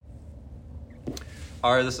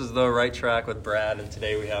All right, this is the Right Track with Brad, and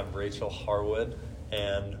today we have Rachel Harwood,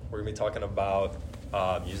 and we're going to be talking about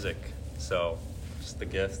music. So, just the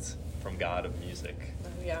gift from God of music. Oh,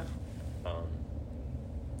 yeah.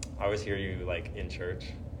 I always hear you, like, in church,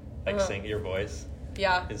 like, sing your voice.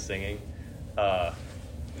 Yeah. In singing.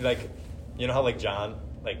 Like, you know how, like, John,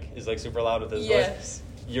 like, is, like, super loud with his voice?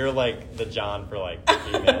 You're, like, the John for, like,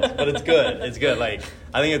 females. But it's good. It's good. Like,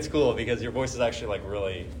 I think it's cool because your voice is actually, like,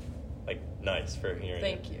 really, like, nice for hearing.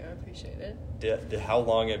 Thank you. I appreciate it. How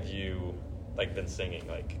long have you, like, been singing,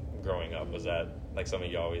 like, growing up? Was that, like, something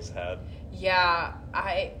you always had? Yeah,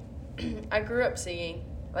 I grew up singing.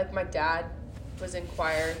 Like, my dad was in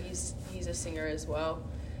choir. He's a singer as well.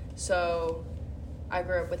 So I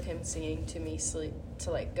grew up with him singing to me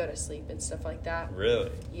go to sleep and stuff like that. Really?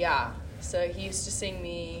 Yeah. So he used to sing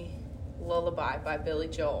me Lullaby by Billy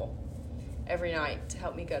Joel every night to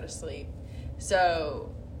help me go to sleep.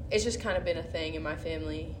 So it's just kind of been a thing in my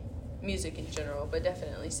family, music in general, but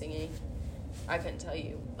definitely singing. I couldn't tell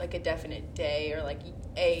you like a definite day or like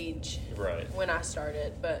age when I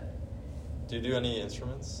started, but. Do you do any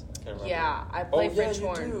instruments? Can't remember. Yeah, I play French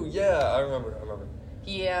horn. You do. Yeah, I remember.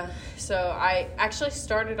 Yeah, so I actually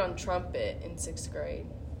started on trumpet in 6th grade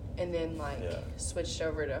and then switched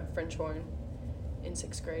over to French horn in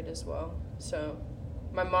 6th grade as well. So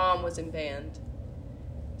my mom was in band.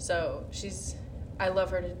 So I love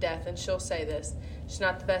her to death, and she'll say this. She's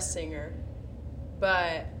not the best singer,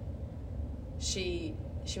 but she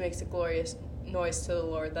makes a glorious noise to the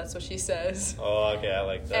Lord. That's what she says. Oh, okay, I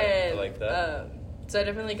like that. And, so I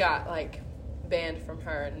definitely got like band from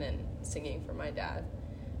her and then singing from my dad.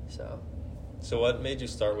 So what made you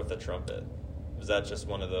start with the trumpet? Was that just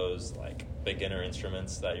one of those like beginner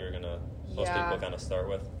instruments that you're gonna most people kind of start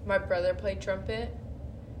with? My brother played trumpet,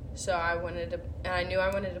 so I knew I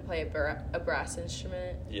wanted to play a brass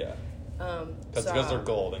instrument. Yeah. Because they're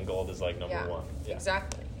gold, and gold is like number one. Yeah.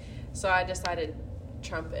 Exactly. So I decided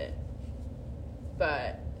trumpet,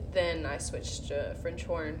 but then I switched to French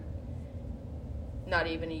horn. Not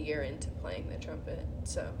even a year into playing the trumpet,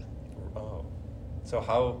 so. Oh, so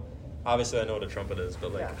how? Obviously, I know what a trumpet is,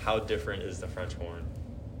 but how different is the French horn?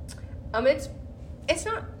 It's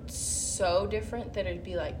not so different that it'd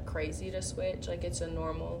be like crazy to switch. Like it's a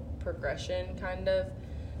normal progression kind of,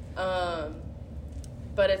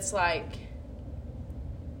 but it's like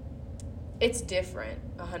it's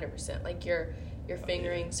different 100%. Like your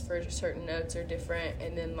fingerings for certain notes are different,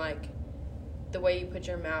 and then like. The way you put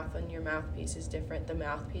your mouth on your mouthpiece is different. The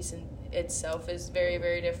mouthpiece in itself is very,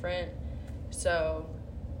 very different. So,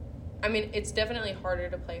 I mean, it's definitely harder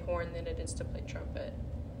to play horn than it is to play trumpet.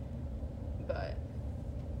 But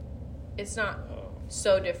it's not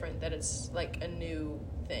so different that it's like a new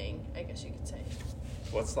thing, I guess you could say.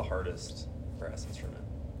 What's the hardest brass instrument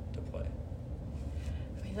to play?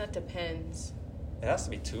 I mean, that depends. It has to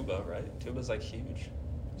be tuba, right? Tuba's like huge.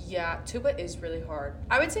 Yeah, tuba is really hard.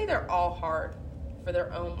 I would say they're all hard for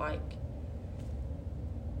their own, like,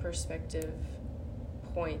 perspective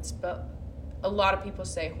points. But a lot of people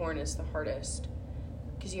say horn is the hardest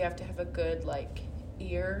because you have to have a good, like,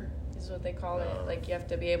 ear is what they call it. Like, you have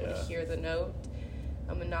to be able to hear the note.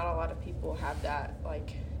 And not a lot of people have that,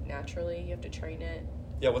 like, naturally. You have to train it.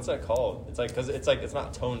 Yeah, what's that called? It's like, because it's like, it's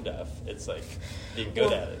not tone deaf. It's like being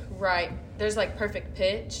good at it. Right. There's, like, perfect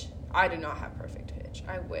pitch. I do not have perfect pitch.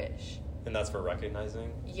 I wish. And that's for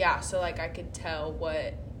recognizing? Yeah, so, like, I could tell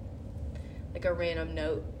what, like, a random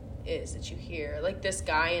note is that you hear. Like, this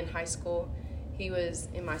guy in high school, he was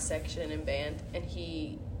in my section in band, and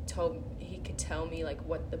he could tell me, like,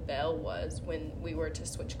 what the bell was when we were to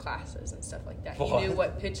switch classes and stuff like that. What? He knew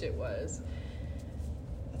what pitch it was.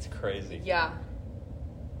 That's crazy. Yeah.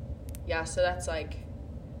 Yeah, so that's, like...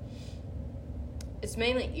 It's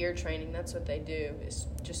mainly ear training. That's what they do, is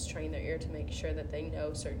just train their ear to make sure that they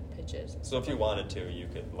know certain pitches. So if you wanted to, you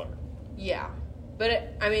could learn. Yeah.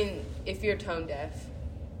 But, if you're tone deaf,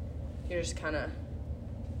 you're just kind of...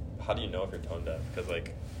 How do you know if you're tone deaf?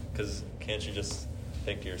 Because can't you just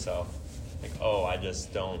think to yourself, like, oh, I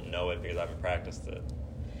just don't know it because I haven't practiced it?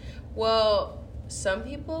 Well, some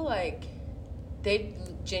people, like, they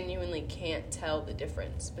genuinely can't tell the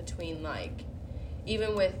difference between, like...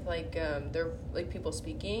 Even with, like, they're, like, people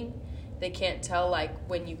speaking, they can't tell, like,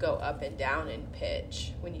 when you go up and down in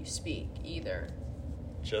pitch when you speak either.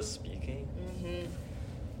 Just speaking? Mm-hmm.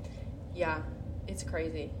 Yeah, it's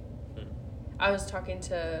crazy. I was talking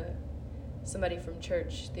to somebody from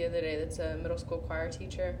church the other day that's a middle school choir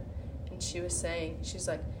teacher, and she was saying, she's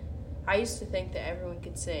like, I used to think that everyone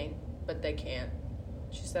could sing, but they can't.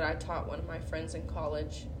 She said, I taught one of my friends in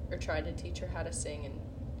college, or tried to teach her how to sing, and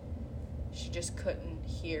she just couldn't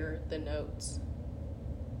hear the notes.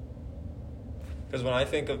 Because when I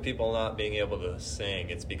think of people not being able to sing,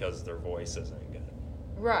 it's because their voice isn't good.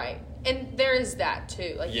 Right. And there is that,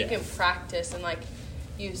 too. Like, Yeah. you can practice and, like,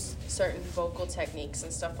 use certain vocal techniques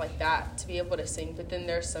and stuff like that to be able to sing. But then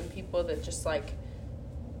there's some people that just, like,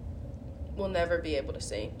 will never be able to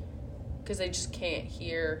sing because they just can't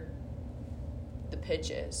hear the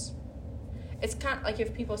pitches. It's kind of like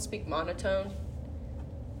if people speak monotone,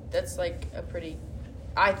 that's, like, a pretty...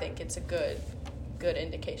 I think it's a good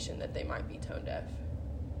indication that they might be tone deaf.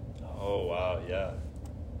 Oh, wow, yeah.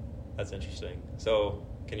 That's interesting. So,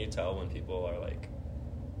 can you tell when people are like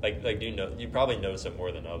do you know, you probably notice it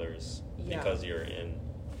more than others because you're in,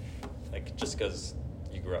 like, just because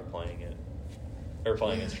you grew up playing it, or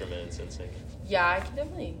playing instruments and singing. Yeah,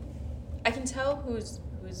 I can tell who's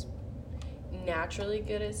naturally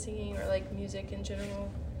good at singing or, like, music in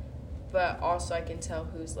general, but also I can tell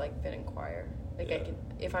who's, like, been in choir. Like, yeah.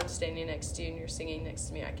 If I'm standing next to you and you're singing next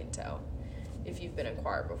to me, I can tell if you've been in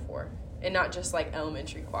choir before. And not just, like,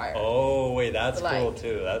 elementary choir. Oh, wait, that's cool,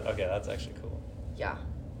 too. That's actually cool. Yeah.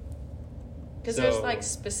 Because there's, like,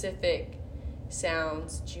 specific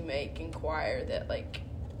sounds that you make in choir that, like,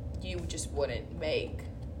 you just wouldn't make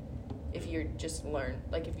if you just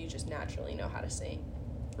naturally know how to sing.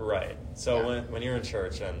 Right. So when you're in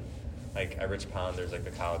church and, like, at Rich Pond, there's, like,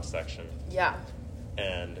 the college section. Yeah.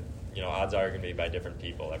 And, you know, odds are going to be by different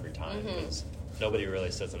people every time because nobody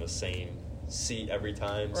really sits in the same seat every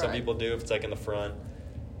time. Right. Some people do if it's, like, in the front.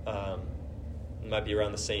 It might be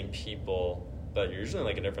around the same people, but you're usually in,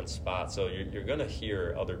 like, a different spot. So you're going to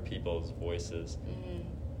hear other people's voices. Mm-hmm.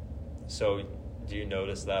 So do you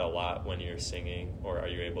notice that a lot when you're singing, or are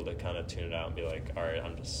you able to kind of tune it out and be like, all right,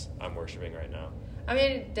 I'm worshiping right now? I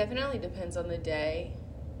mean, it definitely depends on the day.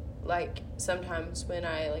 Like, sometimes when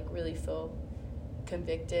I, like, really feel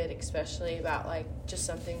convicted, especially about, like, just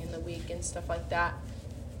something in the week and stuff like that,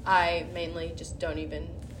 I mainly just don't even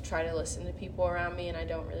try to listen to people around me, and I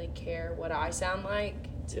don't really care what I sound like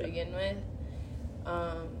to begin with.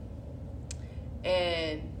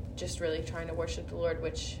 And just really trying to worship the Lord,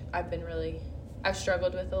 which I've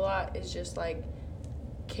struggled with a lot, is just, like,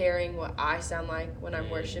 caring what I sound like when I'm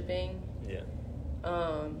worshiping. Yeah.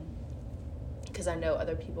 Because I know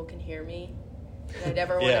other people can hear me, and I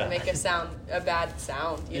never want to make a bad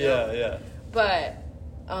sound, you know? Yeah. But,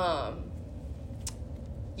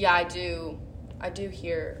 I do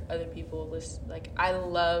hear other people listen. Like,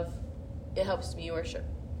 it helps me worship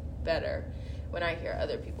better when I hear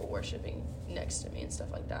other people worshiping next to me and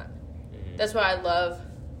stuff like that. Mm-hmm. That's why I love,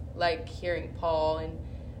 like, hearing Paul and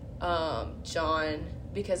John,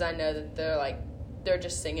 because I know that they're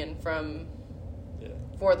just singing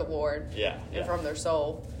for the Lord and from their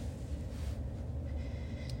soul.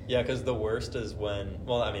 Yeah, because the worst is when,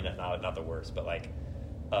 well, I mean, not the worst, but, like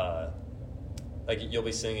you'll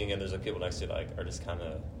be singing and there's, like, people next to you, like, are just kind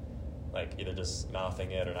of, like, either just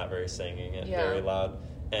mouthing it or not very singing it very loud.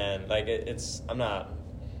 And, like, I'm not,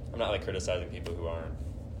 like, criticizing people who aren't,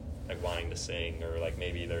 like, wanting to sing, or, like,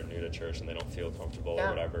 maybe they're new to church and they don't feel comfortable or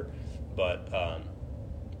whatever. But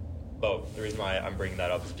the reason why I'm bringing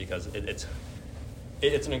that up is because it's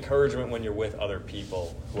an encouragement when you're with other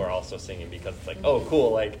people who are also singing, because it's like, oh,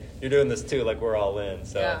 cool, like, you're doing this too, like, we're all in.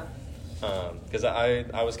 So, because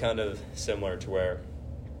I was kind of similar to where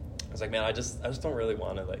I was like, man, I just don't really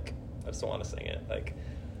want to, like, I just don't want to sing it. Like,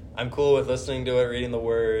 I'm cool with listening to it, reading the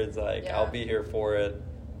words, like, I'll be here for it,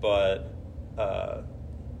 but that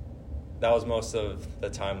was most of the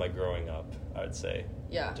time, like, growing up, I would say.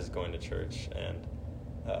 Yeah. Just going to church and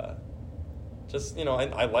just, you know,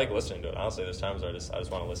 I like listening to it. Honestly, there's times where I just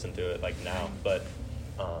want to listen to it, like, now. But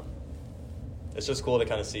it's just cool to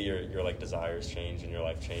kind of see your like, desires change and your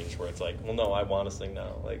life change, where it's like, well, no, I want to sing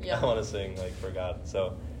now. Like, I want to sing, like, for God.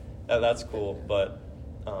 So that's cool. But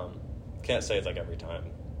can't say it's, like, every time.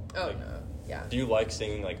 Oh, like, no. Yeah. Do you like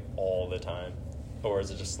singing, like, all the time? Or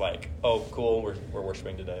is it just like, oh, cool, we're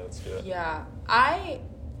worshiping today, let's do it? Yeah.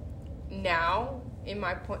 Now, in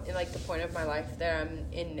my point, in, like, the point of my life that I'm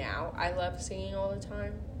in now, I love singing all the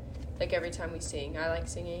time. Like, every time we sing, I like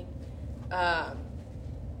singing.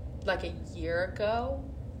 Like, a year ago,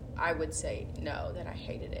 I would say no, that I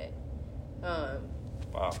hated it.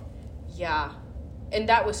 Wow. Yeah. And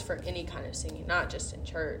that was for any kind of singing, not just in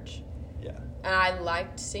church. Yeah. And I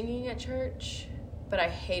liked singing at church, but I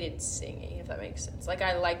hated singing, if that makes sense. Like,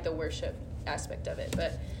 I liked the worship aspect of it,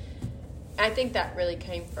 but I think that really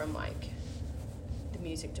came from, like, the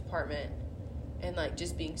music department and, like,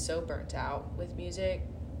 just being so burnt out with music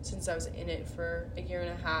since I was in it for a year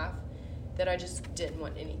and a half, that I just didn't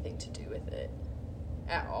want anything to do with it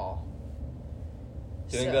at all.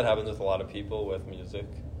 Do you think that happens with a lot of people with music?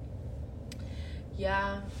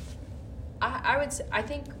 Yeah. I would say, I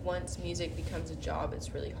think once music becomes a job,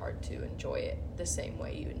 it's really hard to enjoy it the same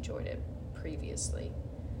way you enjoyed it previously.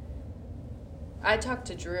 I talked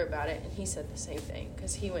to Drew about it, and he said the same thing,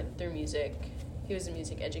 because he went through music. He was a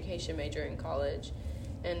music education major in college,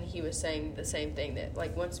 and he was saying the same thing, that,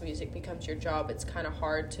 like, once music becomes your job, it's kind of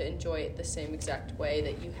hard to enjoy it the same exact way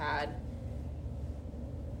that you had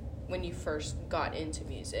when you first got into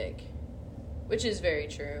music, which is very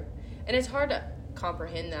true. And it's hard to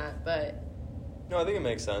comprehend that, but... No, I think it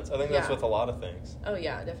makes sense. I think that's with a lot of things. Oh,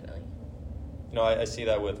 yeah, definitely. You know, I see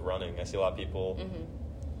that with running. I see a lot of people... Mm-hmm.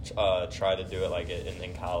 Try to do it like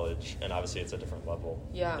in college, and obviously it's a different level.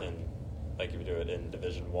 Yeah. And like if you do it in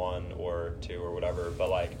Division 1 or 2 or whatever, but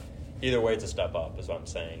like either way, it's a step up, is what I'm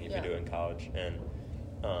saying. If you do it in college, and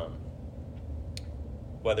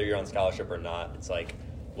whether you're on scholarship or not, it's like,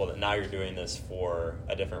 well, now you're doing this for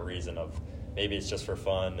a different reason. Of maybe it's just for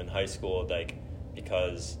fun in high school, like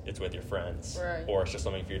because it's with your friends, right. Or it's just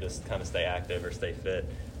something for you to kind of stay active or stay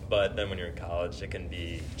fit. But then when you're in college, it can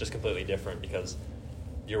be just completely different because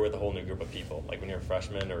you're with a whole new group of people. Like when you're a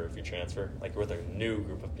freshman or if you transfer, like you're with a new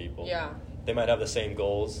group of people. Yeah. They might have the same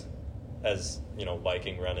goals as, you know,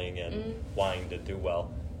 biking, running, and wanting to do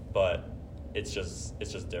well, but it's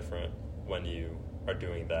just different when you are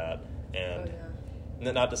doing that. And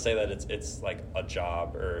not to say that it's like a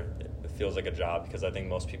job or it feels like a job, because I think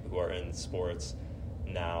most people who are in sports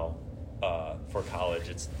now for college,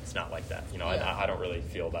 it's not like that. You know, I don't really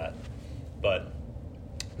feel that, but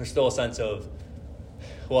there's still a sense of,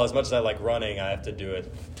 well, as much as I like running, I have to do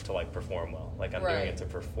it to like perform well. Like I'm doing it to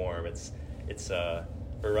perform. It's for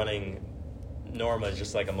running normally it's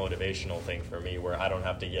just like a motivational thing for me, where I don't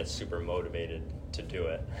have to get super motivated to do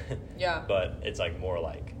it. Yeah. But it's like more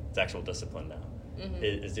like it's actual discipline now. Mm-hmm. Do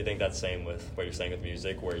you think that's same with what you're saying with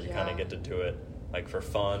music, where you kind of get to do it like for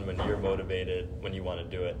fun when you're motivated, when you want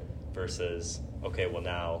to do it, versus okay, well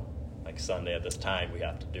now like Sunday at this time we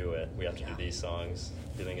have to do it. We have to do these songs.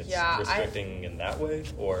 Do you think it's restricting in that way,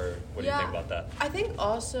 or what do you think about that? I think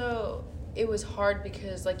also it was hard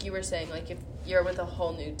because, like you were saying, like if you're with a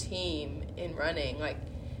whole new team in running, like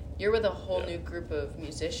you're with a whole new group of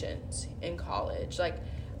musicians in college. Like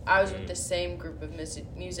I was with the same group of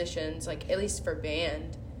musicians, like at least for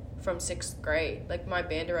band, from 6th grade. Like my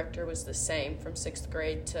band director was the same from 6th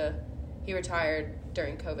grade to, he retired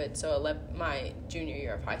during COVID, so my junior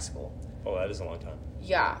year of high school. Oh, that is a long time.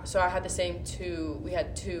 Yeah, so I had we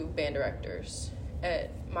had 2 band directors at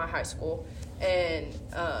my high school, and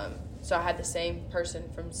so I had the same person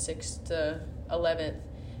from 6th to 11th,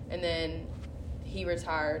 and then he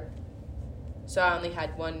retired, so I only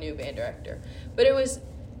had 1 new band director. But it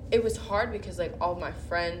was hard because like all my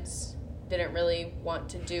friends didn't really want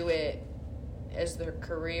to do it as their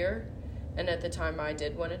career, and at the time I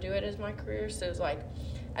did want to do it as my career, so it was like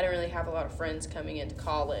I didn't really have a lot of friends coming into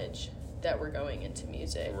college that were going into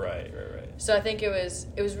music. Right. So I think it was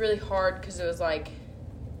really hard because it was like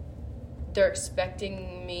they're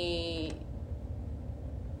expecting me.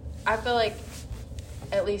 I feel like,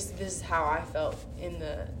 at least this is how I felt in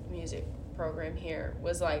the music program here,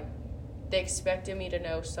 was like they expected me to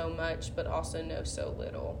know so much but also know so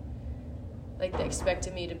little. Like they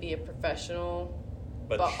expected me to be a professional,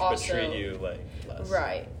 but also treat you like less.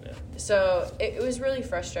 Right. Yeah. So it was really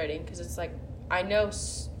frustrating because it's like I know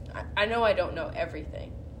I don't know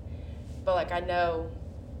everything, but like I know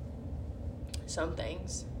some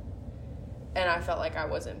things, and I felt like I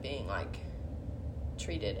wasn't being like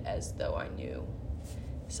treated as though I knew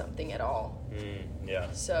something at all.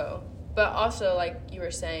 Yeah. So, but also like you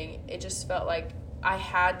were saying, it just felt like I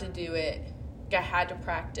had to do it. I had to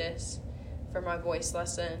practice for my voice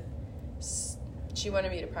lesson. She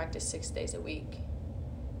wanted me to practice 6 days a week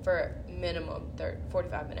for minimum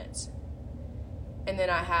 45 minutes. And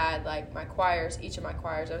then I had, like, my choirs, each of my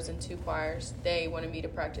choirs, I was in 2 choirs. They wanted me to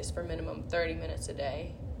practice for minimum 30 minutes a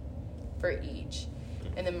day for each.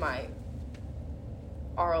 And then my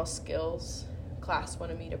oral skills class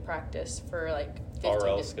wanted me to practice for, like, 15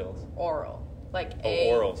 oral skills? Oral. Like,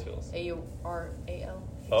 oral skills. A-U-R-A-L.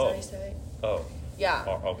 Oh. Is that how you say it? Oh. Yeah.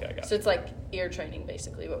 Okay, I got it. So it's, like, ear training,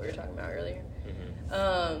 basically, what we were talking about earlier.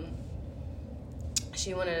 Mm-hmm.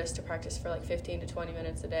 She wanted us to practice for, like, 15 to 20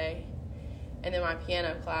 minutes a day. And then my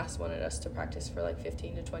piano class wanted us to practice for like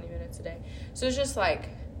 15 to 20 minutes a day. So it's just like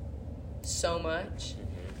so much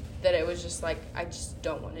that it was just like, I just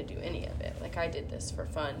don't want to do any of it. Like I did this for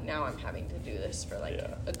fun. Now I'm having to do this for like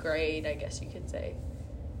a grade, I guess you could say.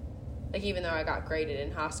 Like even though I got graded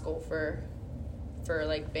in high school for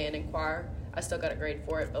like band and choir, I still got a grade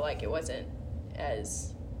for it, but like it wasn't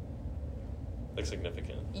as like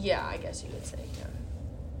significant. Yeah, I guess you could say, yeah.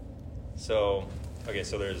 So, okay,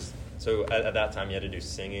 so there's So at that time you had to do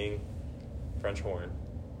singing, French horn.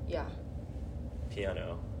 Yeah.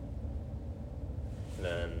 Piano. And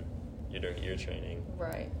then you're doing ear training.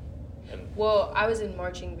 Right. And well, I was in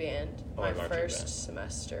marching band my marching first band.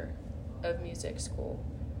 semester of music school.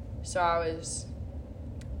 So I was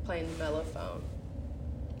playing the mellophone.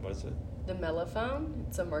 What is it? The mellophone?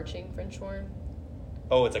 It's a marching French horn.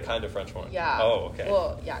 Oh, it's a kind of French horn. Yeah. Oh, okay.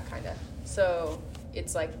 Well, yeah, kind of. So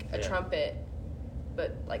it's like a trumpet,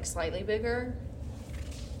 but like slightly bigger.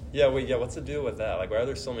 Yeah, what's the deal with that? Like, why are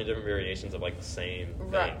there so many different variations of, like, the same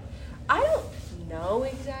Right. thing? I don't know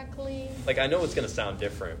exactly. Like, I know it's going to sound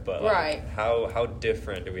different, but, like, right. how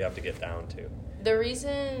different do we have to get down to? The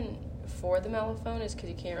reason for the mellophone is because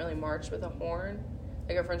you can't really march with a horn,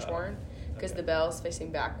 like a French horn, because the bell's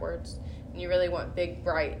facing backwards. And you really want big,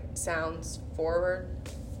 bright sounds forward.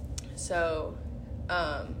 So,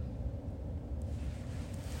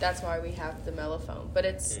 that's why we have the mellophone. But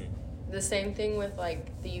it's the same thing with,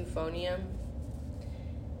 like, the euphonium.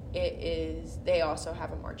 They also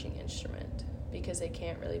have a marching instrument because they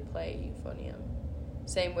can't really play euphonium.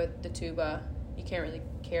 Same with the tuba. You can't really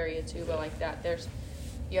carry a tuba like that.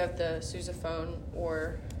 You have the sousaphone,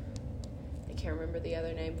 or I can't remember the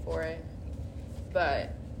other name for it.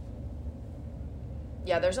 But,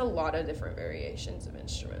 yeah, there's a lot of different variations of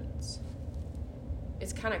instruments.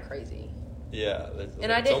 It's kind of crazy. Yeah,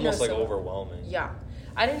 and it's almost like overwhelming. Yeah.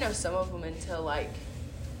 I didn't know some of them until, like,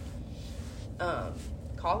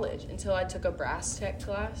 college, until I took a brass tech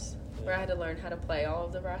class where I had to learn how to play all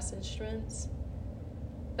of the brass instruments.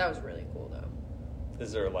 That was really cool, though.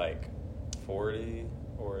 Is there, like, 40,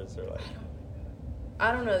 or is there, like...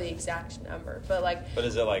 I don't know the exact number, but, like... But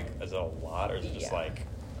is it a lot, or is it just, like,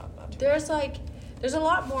 not too There's, like... There's a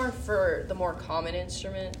lot more for the more common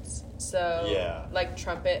instruments. So, like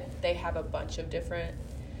trumpet, they have a bunch of different...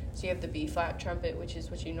 So you have the B-flat trumpet, which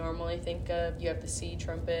is what you normally think of. You have the C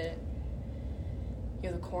trumpet. You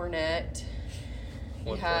have the cornet.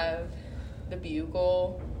 You have the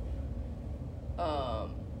bugle.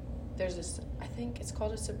 There's this... I think it's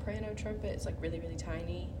called a soprano trumpet. It's, like, really, really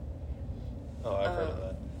tiny. Oh, I've heard of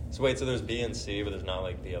that. So wait, so there's B and C, but there's not,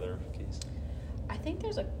 like, the other keys? I think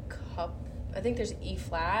there's a couple... I think there's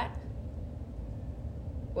E-flat.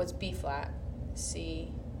 What's B-flat?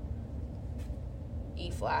 C...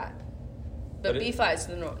 E-flat. But B-flat is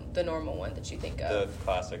the normal one that you think of. The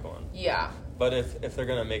classic one. Yeah. But if they're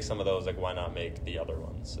going to make some of those, like, why not make the other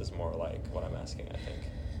ones is more like what I'm asking, I think.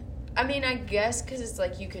 I mean, I guess because it's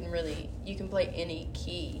like you can play any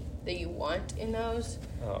key that you want in those.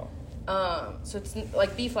 Oh. So it's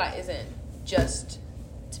like B-flat isn't just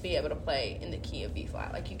to be able to play in the key of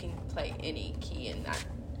B-flat. Like, you can play any key in that.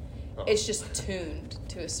 Oh. It's just tuned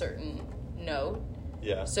to a certain note.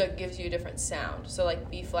 Yeah. So it gives you a different sound. So, like,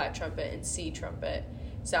 B-flat trumpet and C trumpet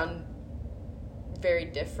sound very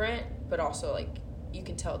different, but also, like, you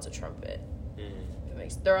can tell it's a trumpet.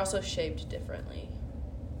 Mm-hmm. They're also shaped differently.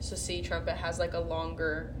 So C trumpet has, like, a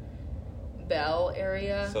longer bell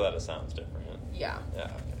area. So that it sounds different. Yeah. Yeah,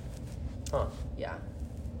 okay. Huh. Yeah.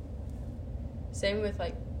 Same with,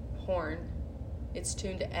 like, horn. It's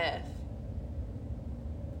tuned to F.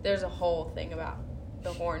 There's a whole thing about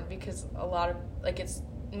the horn because a lot of, like,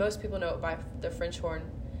 most people know it by the French horn,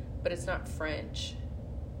 but it's not French.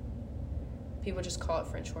 People just call it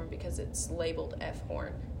French horn because it's labeled F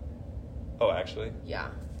horn. Oh, actually? Yeah.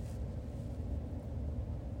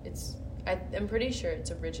 I'm pretty sure it's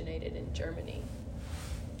originated in Germany.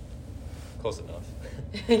 Close enough.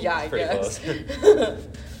 Yeah, I guess. Pretty close.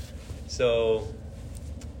 So,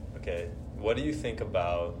 okay, what do you think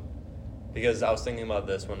about, because I was thinking about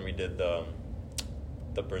this when we did the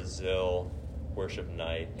Brazil worship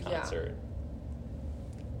night concert.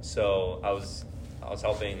 Yeah. So I was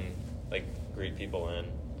helping, like, greet people in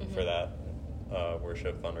for that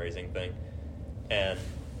worship fundraising thing, and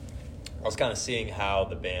I was kind of seeing how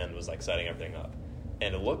the band was, like, setting everything up,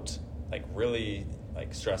 and it looked, like, really,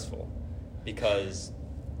 like, stressful because,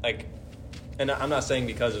 like, and I'm not saying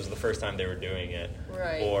because it was the first time they were doing it,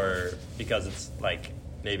 right, or because it's, like,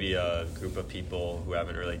 maybe a group of people who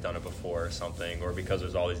haven't really done it before or something, or because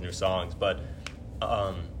there's all these new songs, but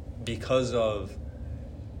because of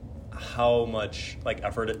how much, like,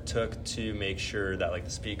 effort it took to make sure that, like,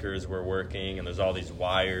 the speakers were working and there's all these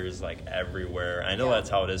wires, like, everywhere. I know that's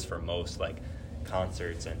how it is for most, like,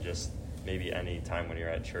 concerts and just maybe any time when you're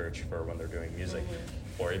at church for when they're doing music,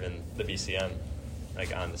 or even the BCM,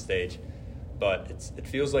 like, on the stage. But it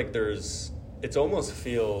feels like it almost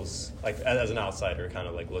feels like, as an outsider kind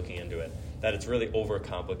of, like, looking into it, that it's really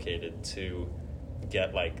overcomplicated to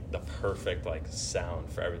get, like, the perfect, like, sound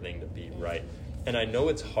for everything to be right. And I know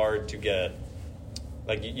it's hard to get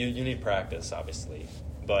like you need practice, obviously,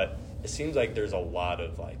 but it seems like there's a lot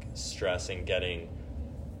of like stress in getting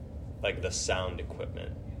like the sound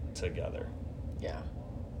equipment together. Yeah.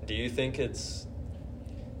 Do you think it's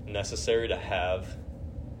necessary to have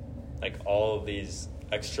like all of these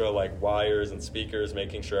extra like wires and speakers,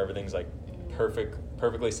 making sure everything's like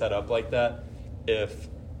perfectly set up like that, if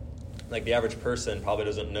like the average person probably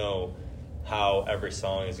doesn't know how every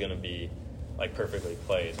song is going to be like perfectly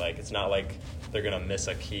played? Like it's not like they're going to miss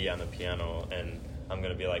a key on the piano and I'm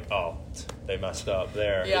going to be like, oh, they messed up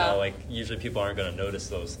there. Yeah. You know, like usually people aren't going to notice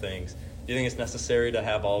those things. Do you think it's necessary to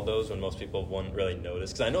have all those when most people wouldn't really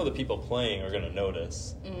notice? Because I know the people playing are going to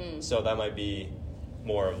notice. Mm-hmm. So that might be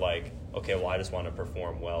more of like, okay, well, I just want to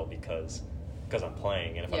perform well because I'm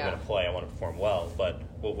playing. And if I'm going to play, I want to perform well. But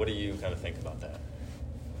what do you kind of think about that?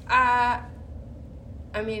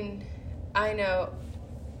 I mean, I know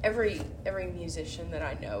every musician that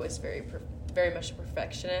I know is very much a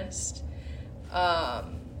perfectionist.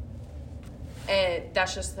 And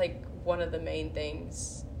that's just like one of the main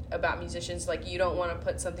things about musicians. Like you don't want to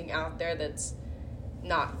put something out there that's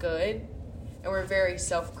not good, and we're very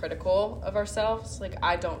self-critical of ourselves. Like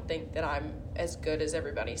I don't think that I'm as good as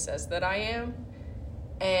everybody says that I am,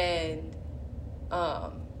 and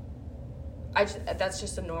that's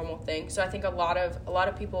just a normal thing. So I think a lot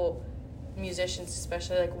of people, musicians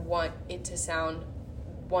especially, like want it to sound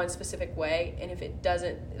one specific way, and if it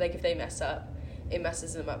doesn't, like if they mess up, it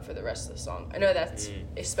messes them up for the rest of the song. I know that's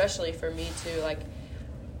especially for me too. Like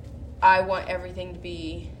I want everything to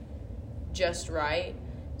be just right,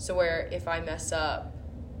 so where if I mess up,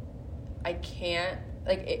 I can't,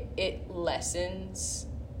 like it lessens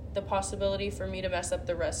the possibility for me to mess up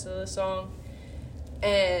the rest of the song.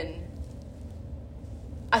 And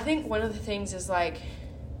I think one of the things is like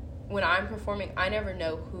when I'm performing, I never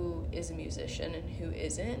know who is a musician and who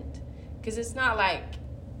isn't, because it's not like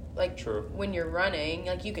True. When you're running,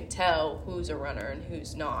 like you can tell who's a runner and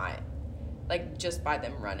who's not, like just by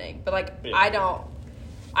them running. But like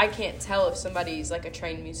I can't tell if somebody's like a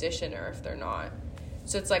trained musician or if they're not.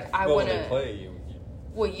 So it's like I want to. When they play, you.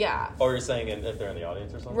 Well, yeah. Oh, you're saying if they're in the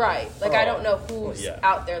audience or something? Right. Like I don't know who's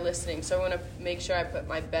out there listening, so I want to make sure I put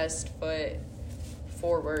my best foot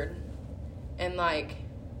forward. And like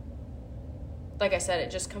I said,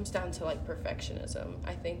 it just comes down to like perfectionism.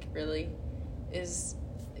 I think really is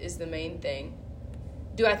the main thing.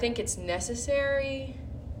 Do I think it's necessary?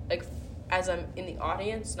 Like as I'm in the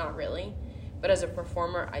audience, not really. But as a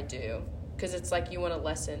performer, I do. Because it's like you want to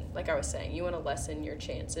lessen, like I was saying, you want to lessen your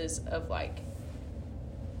chances of like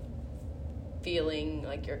feeling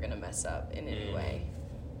like you're going to mess up in any way.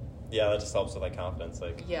 Yeah, that just helps with like confidence.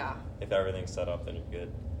 Like if everything's set up, then you're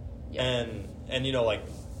good. Yeah. And you know, like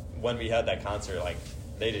when we had that concert, like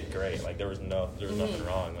they did great. Like there was nothing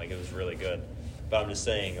wrong. Like it was really good. But I'm just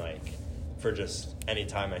saying, like, for just any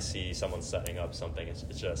time I see someone setting up something, it's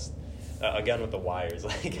just, again with the wires,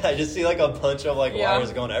 like I just see like a bunch of like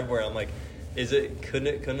wires going everywhere. I'm like,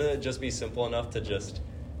 couldn't it just be simple enough to just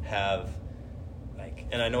have like,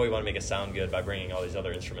 and I know we want to make it sound good by bringing all these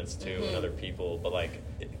other instruments too and other people, but like,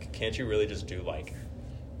 can't you really just do like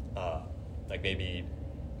maybe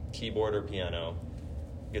keyboard or piano,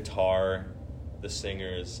 guitar, the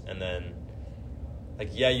singers, and then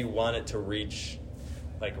like, you want it to reach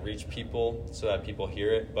people so that people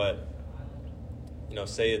hear it, but, you know,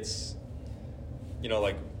 say it's, you know,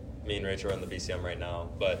 like me and Rachel are in the BCM right now,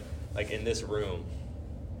 but like in this room,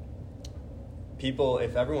 people,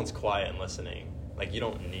 if everyone's quiet and listening, like you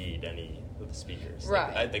don't need any of the speakers.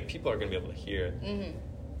 Right. Like people are going to be able to hear it. Mm-hmm.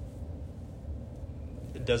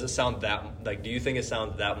 Does it sound do you think it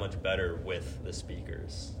sounds that much better with the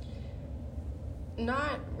speakers?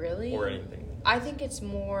 Not really. Or anything? I think it's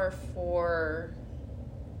more for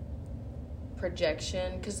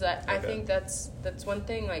projection, because I think that's one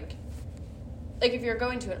thing. Like if you're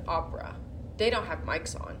going to an opera, they don't have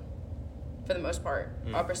mics on for the most part.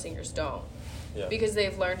 Opera singers don't, because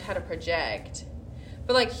they've learned how to project.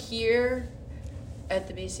 But like here at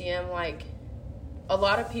the BCM, like a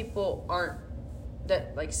lot of people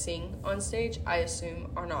that like sing on stage, I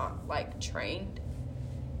assume are not like trained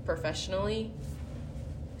professionally.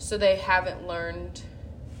 So they haven't learned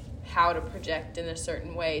how to project in a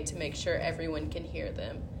certain way to make sure everyone can hear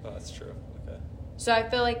them. Oh, that's true. Okay. So I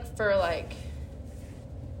feel like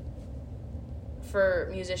for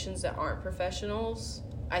musicians that aren't professionals,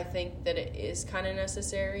 I think that it is kind of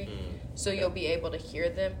necessary. So you'll be able to hear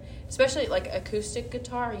them. Especially like acoustic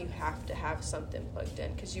guitar, you have to have something plugged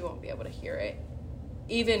in because you won't be able to hear it.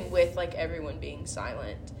 Even with like everyone being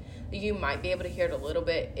silent. You might be able to hear it a little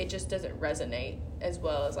bit. It just doesn't resonate as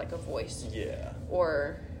well as like a voice. Yeah.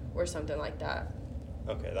 Or something like that.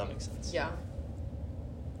 Okay, that makes sense. Yeah.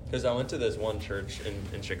 Because I went to this one church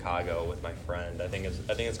in Chicago with my friend. I think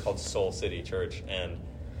it's called Soul City Church, and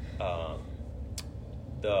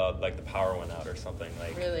the power went out or something.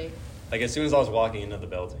 Like, really? Like, as soon as I was walking into the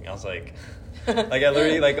building, I was like, like, I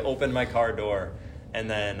literally, like, opened my car door, and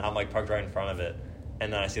then I'm, like, parked right in front of it,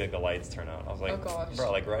 and then I see, like, the lights turn out. I was like, oh, gosh.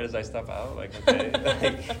 Bro, like, right as I step out, like,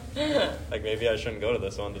 okay, like maybe I shouldn't go to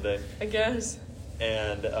this one today. I guess.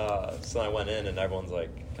 And so I went in, and everyone's,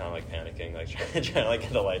 like, kind of, like, panicking, like, trying to, like,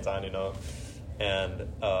 get the lights on, you know? And,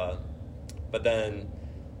 but then,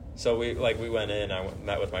 so we went in, I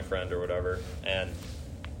met with my friend or whatever, and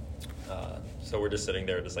so we're just sitting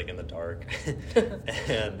there just like in the dark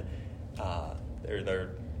and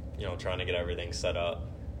they're you know, trying to get everything set up,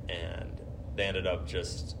 and they ended up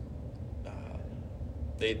just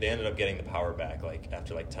they ended up getting the power back like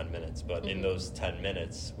after like 10 minutes, but in those 10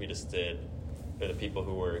 minutes we just did, for the people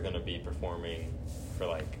who were going to be performing for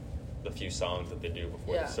like the few songs that they do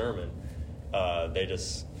before the sermon, they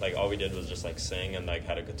just like, all we did was just like sing and like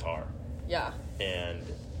had a guitar, and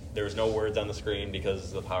there was no words on the screen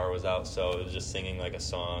because the power was out, so it was just singing like a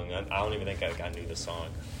song. I don't even think I knew the song,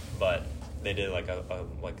 but they did like a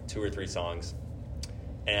like 2 or 3 songs,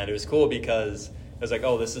 and it was cool because it was like,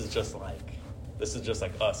 oh, this is just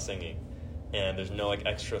like us singing, and there's no like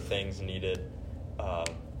extra things needed.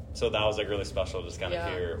 So that was like really special, just kind of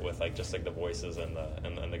hear with like just like the voices and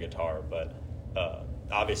the guitar. But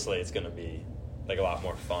obviously it's gonna be like a lot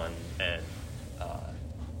more fun and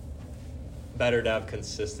better to have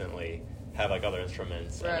consistently have like other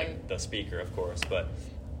instruments and like the speaker, of course. But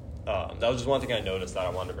that was just one thing I noticed that I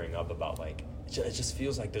wanted to bring up about like, it just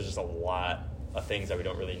feels like there's just a lot of things that we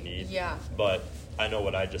don't really need. Yeah. But I know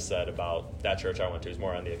what I just said about that church I went to is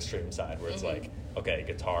more on the extreme side, where it's like, okay,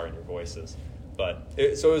 guitar and your voices. But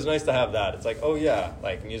so it was nice to have that. It's like, oh yeah,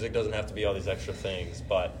 like music doesn't have to be all these extra things,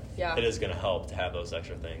 but it is going to help to have those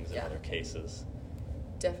extra things in other cases.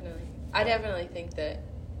 Definitely. I definitely think that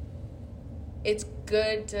it's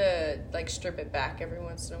good to like strip it back every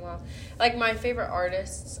once in a while. Like my favorite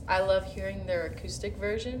artists, I love hearing their acoustic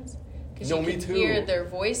versions because you can hear their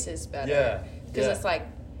voices better. Yeah. Because it's like,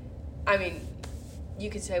 I mean,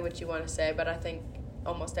 you could say what you want to say, but I think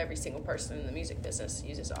almost every single person in the music business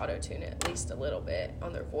uses auto-tune at least a little bit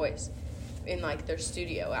on their voice in like their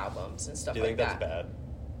studio albums and stuff like that. Do you think that's bad?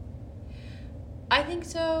 I think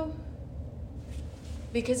so,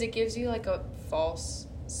 because it gives you like a false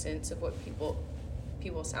sense of what people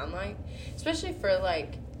sound like, especially for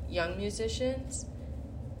like young musicians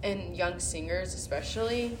and young singers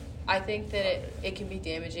especially. I think that it can be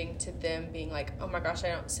damaging to them being like, oh my gosh, I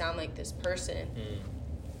don't sound like this person.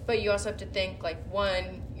 But you also have to think like,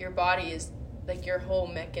 one, your body is like, your whole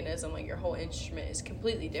mechanism, like your whole instrument is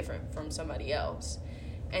completely different from somebody else,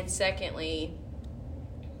 and secondly,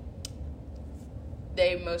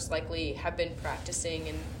 they most likely have been practicing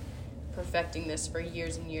and perfecting this for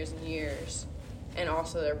years and years and years, and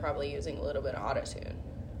also they're probably using a little bit of autotune.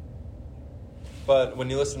 But when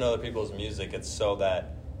you listen to other people's music, it's so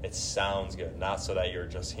that it sounds good, not so that you're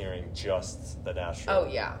just hearing just the natural. Oh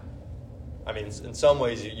yeah. I mean, in some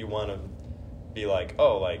ways you want to be like,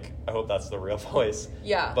 oh, like, I hope that's the real voice.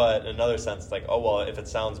 Yeah. But in another sense, it's like, oh, well, if it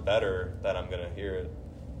sounds better, then I'm going to hear it.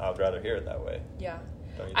 I would rather hear it that way. Yeah.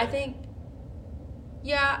 Don't you think?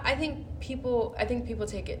 I think people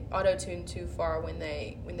take it auto-tune too far when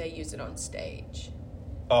they use it on stage.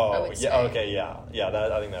 Oh, yeah, okay, yeah. Yeah,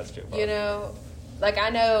 I think that's too far. You know, like I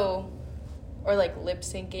know, or like lip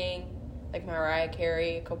syncing, like Mariah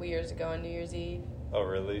Carey a couple years ago on New Year's Eve. Oh,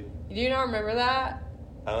 really? Do you not remember that?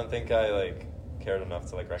 I don't think I like cared enough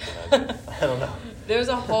to like recognize it. I don't know. There was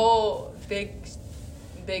a whole big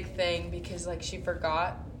thing because like she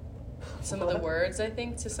forgot some of the words, I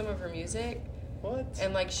think, to some of her music. What?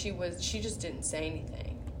 And like she just didn't say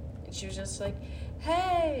anything, and she was just like,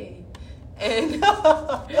 "Hey," and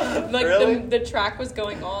like really? the track was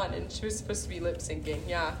going on, and she was supposed to be lip syncing.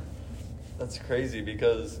 Yeah. That's crazy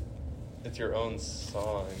because it's your own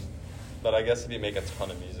song. But I guess if you make a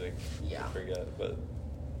ton of music, you forget. But,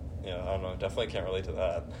 yeah, I don't know. Definitely can't relate to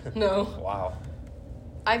that. No. Wow.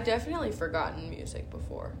 I've definitely forgotten music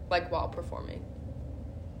before, like while performing.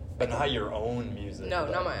 But not your own music. No,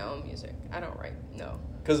 not my own music. I don't write, no.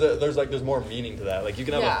 Because there's more meaning to that. Like, you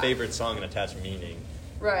can have a favorite song and attach meaning.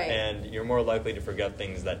 Right. And you're more likely to forget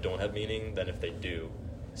things that don't have meaning than if they do.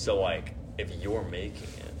 So, like, if you're making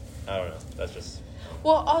it, I don't know. That's just...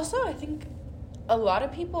 Well, also, I think a lot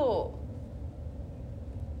of people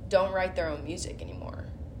don't write their own music anymore.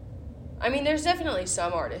 I mean, there's definitely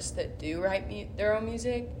some artists that do write their own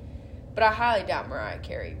music, but I highly doubt Mariah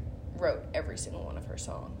Carey wrote every single one of her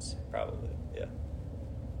songs. Probably, yeah.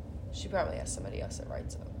 She probably has somebody else that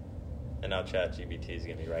writes them. And now ChatGPT is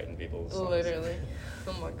going to be writing people's songs. Literally.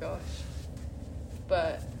 Oh my gosh.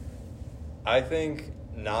 But I think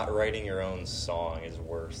not writing your own song is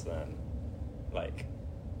worse than, like,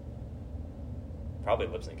 probably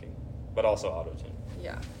lip syncing, but also auto-tune.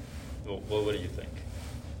 Yeah. What do you think?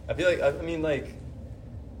 I feel like, I mean, like,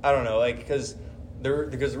 I don't know, like, because the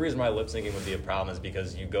reason why lip syncing would be a problem is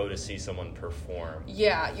because you go to see someone perform.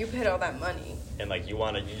 Yeah, you paid all that money. And, like, you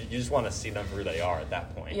just want to see them for who they are at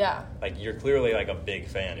that point. Yeah. Like, you're clearly, like, a big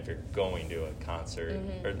fan if you're going to a concert.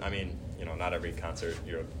 Mm-hmm. Or, I mean, you know, not every concert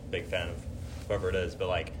you're a big fan of whoever it is, but,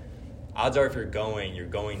 like, odds are if you're going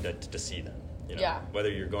to see them. You know? Yeah. Whether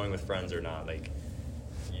you're going with friends or not, like,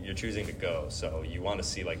 you're choosing to go, so you want to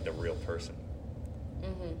see, like, the real person.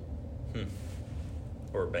 Mm-hmm.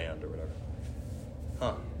 Or a band or whatever.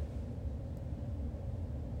 Huh.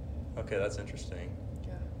 Okay, that's interesting.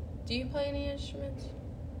 Yeah. Do you play any instruments?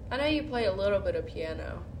 I know you play a little bit of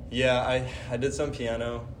piano. Yeah, I did some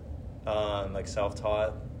piano, like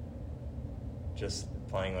self-taught, just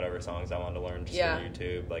playing whatever songs I wanted to learn just on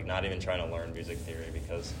YouTube, like not even trying to learn music theory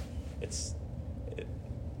because it's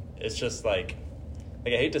just like I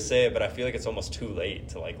hate to say it, but I feel like it's almost too late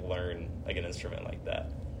to like learn like an instrument like that.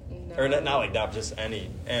 No. Or not like that, just any.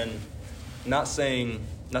 And not saying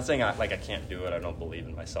I can't do it. I don't believe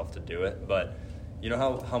in myself to do it. But you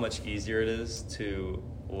know how much easier it is to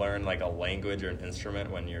learn like a language or an instrument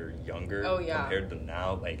when you're younger compared to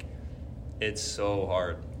now. Like it's so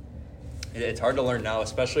hard. It's hard to learn now,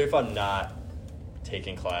 especially if I'm not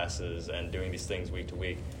taking classes and doing these things week to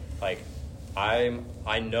week. Like I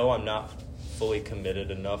know I'm not fully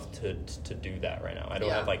committed enough to do that right now. I don't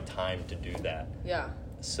have like time to do that. Yeah.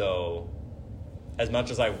 So as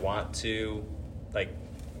much as I want to like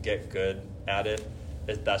get good at it,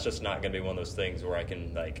 that's just not going to be one of those things where I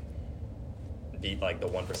can like beat like the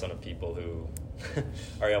 1% of people who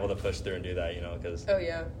are able to push through and do that, you know, because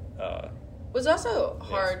it was also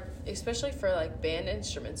hard, especially for like band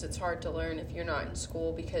instruments. It's hard to learn if you're not in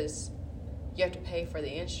school because you have to pay for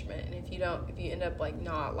the instrument, and if you end up like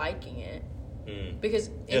not liking it, because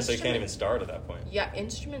so you can't even start at that point. Yeah,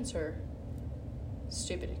 instruments are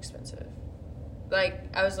stupid expensive. Like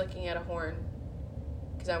I was looking at a horn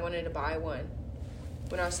because I wanted to buy one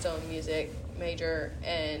when I was still in music major,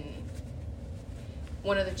 and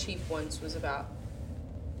one of the cheap ones was about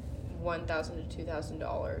 $1,000 to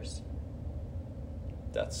 $2,000.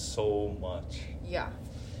 That's so much. Yeah.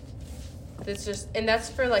 That's just, and that's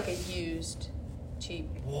for like a used cheap.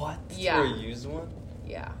 What? Yeah. For a used one?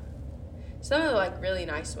 Yeah. Some of the like really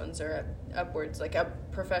nice ones are upwards, like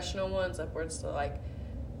professional ones upwards to like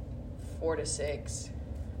 4 to 6.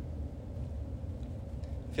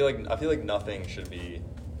 I feel like nothing should be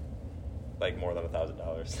like more than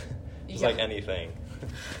 $1,000. Just like anything.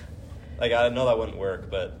 Like I know that wouldn't work,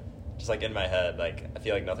 but just like in my head, like I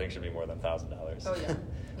feel like nothing should be more than $1,000. Oh yeah,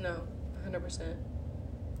 no, 100%.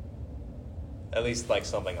 At least like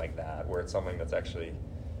something like that, where it's something that's actually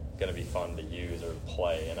gonna be fun to use or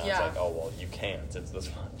play, and it's like, oh well, you can't. It's this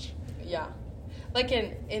much. Yeah, like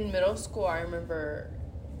in middle school, I remember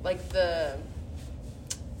like the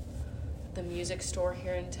music store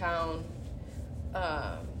here in town.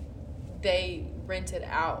 They rented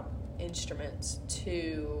out instruments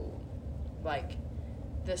to like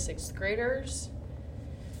the 6th graders,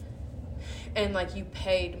 and like you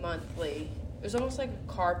paid monthly. It was almost like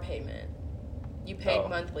a car payment. You paid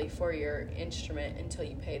monthly for your instrument until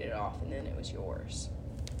you paid it off, and then it was yours.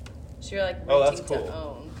 So you're like renting to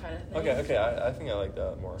own kind of thing. Okay, I think I like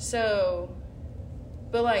that more. So,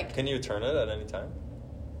 but like, can you return it at any time?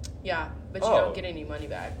 Yeah, but you don't get any money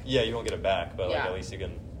back. Yeah, you won't get it back, but like at least you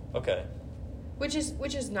can. Okay. Which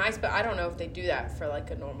is nice, but I don't know if they do that for like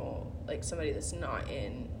a normal, like somebody that's not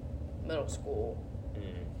in middle school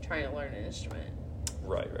trying to learn an instrument.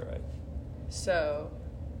 Right. So,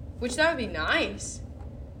 which that would be nice.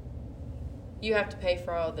 You have to pay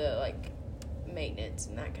for all the like maintenance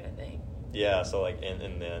and that kind of thing. Yeah, so like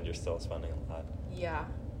in the end you're still spending a lot. Yeah.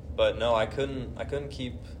 But no, I couldn't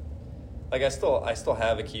keep, like I still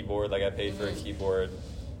have a keyboard, like I paid for a keyboard,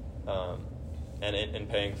 and in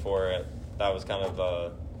paying for it, that was kind of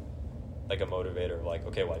like a motivator of like,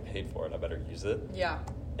 okay, well I paid for it, I better use it. Yeah.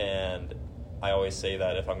 And I always say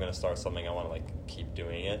that if I'm going to start something, I want to like keep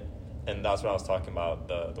doing it. And that's what I was talking about,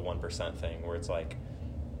 the 1% thing, where it's like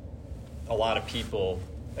a lot of people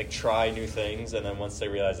like try new things, and then once they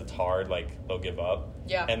realize it's hard, like they'll give up.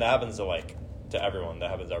 Yeah. And that happens to everyone. That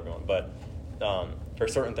happens to everyone. But for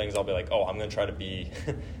certain things, I'll be like, oh, I'm going to try to be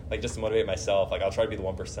like, just to motivate myself, like I'll try to be the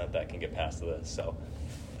 1% that can get past this. So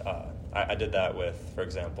I did that with, for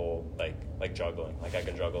example, like juggling. Like I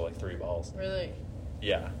can juggle like 3 balls. Really?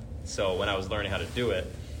 Yeah. So when I was learning how to do it,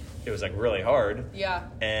 it was like really hard. Yeah.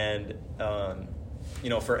 And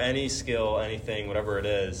for any skill, anything, whatever it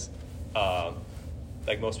is,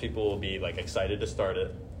 like most people will be like excited to start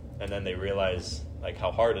it, and then they realize like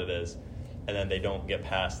how hard it is, and then they don't get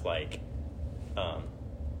past like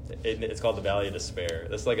it's called the valley of despair.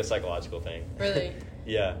 That's like a psychological thing. Really?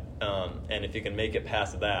 Yeah. And if you can make it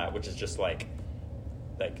past that, which is just like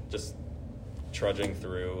just trudging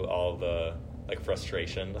through all the like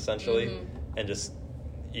frustration essentially, mm-hmm. and just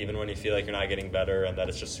even when you feel like you're not getting better and that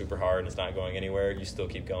it's just super hard and it's not going anywhere, you still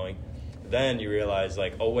keep going. Then you realize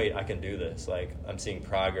like, oh wait, I can do this. Like I'm seeing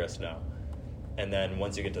progress now. And then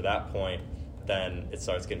once you get to that point, then it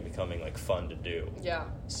starts becoming like fun to do. Yeah.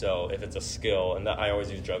 So if it's a skill, and I always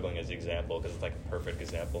use juggling as the example because it's like a perfect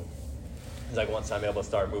example. It's like once I'm able to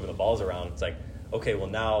start moving the balls around, it's like, okay, well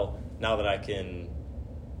now that I can,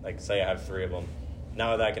 like say I have 3 of them,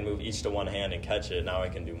 now that I can move each to one hand and catch it, now I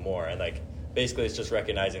can do more. And like basically it's just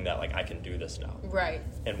recognizing that like I can do this now. Right.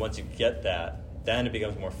 And once you get that, then it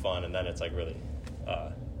becomes more fun, and then it's like really,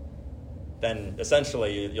 then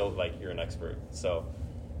essentially you'll like you're an expert. So,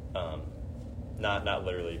 not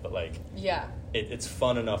literally, but like yeah, it's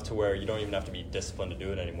fun enough to where you don't even have to be disciplined to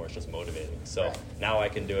do it anymore. It's just motivating. So right. Now I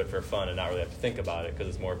can do it for fun and not really have to think about it because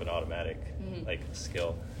it's more of an automatic mm-hmm. like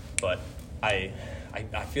skill. But I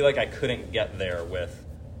feel like I couldn't get there with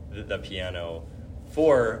the piano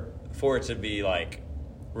for it to be like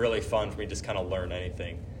really fun for me to just kind of learn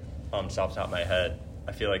anything just off the top of my head.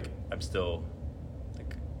 I feel like I'm still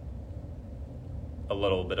like a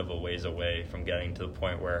little bit of a ways away from getting to the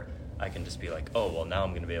point where I can just be like, oh, well, now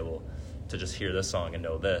I'm going to be able to just hear this song and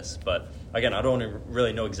know this. But again, I don't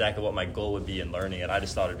really know exactly what my goal would be in learning it. I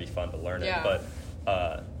just thought it'd be fun to learn it. But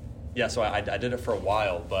so I did it for a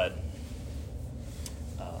while, but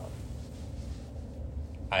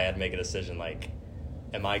I had to make a decision like,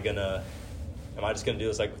 am I just gonna do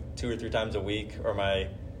this like 2 or 3 times a week, or am I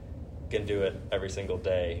gonna do it every single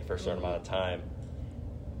day for a certain mm-hmm. amount of time,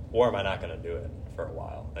 or am I not gonna do it for a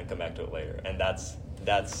while and come back to it later? And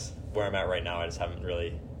that's where I'm at right now. I just haven't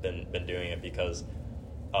really been doing it because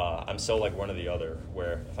I'm so like one or the other,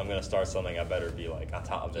 where if I'm gonna start something, I better be like on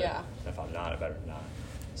top of it. Yeah. And if I'm not, I better not.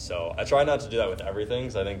 So I try not to do that with everything,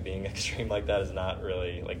 because I think being extreme like that is not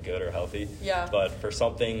really like good or healthy. Yeah. But for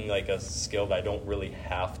something like a skill that I don't really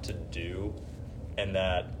have to do, and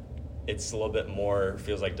that it's a little bit more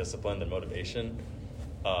feels like discipline than motivation,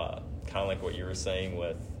 kind of like what you were saying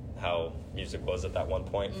with how music was at that one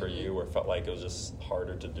point for mm-hmm. you, where it felt like it was just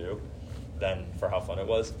harder to do than for how fun it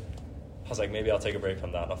was. I was like, maybe I'll take a break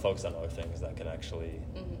from that and I'll focus on other things that can actually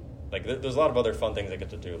mm-hmm. like there's a lot of other fun things I get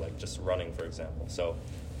to do, like just running, for example. So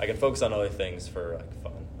I can focus on other things for like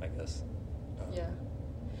fun, I guess. Yeah.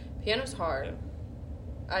 Piano's hard.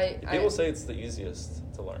 Yeah. People say it's the easiest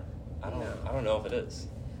to learn. I don't know if it is.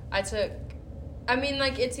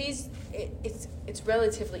 It's easy. It's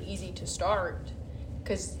relatively easy to start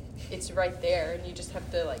because it's right there and you just have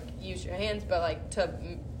to like use your hands. But like to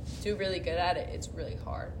do really good at it, it's really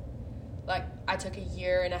hard. Like I took 1.5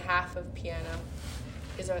 years of piano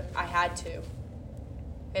because I had to,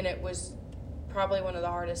 and it was probably one of the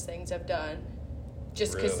hardest things I've done.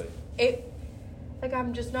 Just because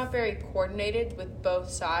I'm just not very coordinated with both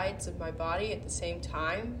sides of my body at the same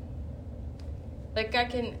time. Like I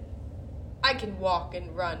can walk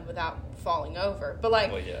and run without falling over, but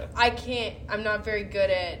like I'm not very good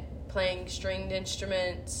at playing stringed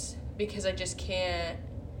instruments because I just can't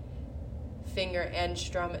finger and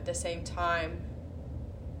strum at the same time,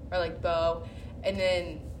 or like bow. And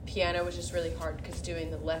then piano was just really hard because doing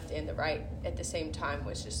the left and the right at the same time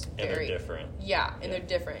was just very... And they're different. Yeah, and they're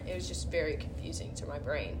different. It was just very confusing to my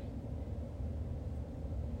brain.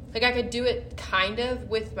 Like, I could do it kind of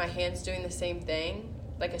with my hands doing the same thing,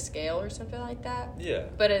 like a scale or something like that. Yeah.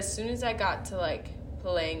 But as soon as I got to, like,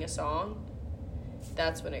 playing a song,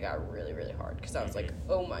 that's when it got really, really hard. Because I was like,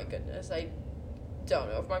 oh my goodness, I don't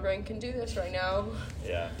know if my brain can do this right now.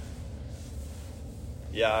 Yeah.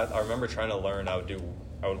 Yeah, I remember trying to learn. I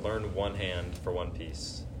would learn one hand for one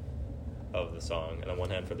piece of the song, and then one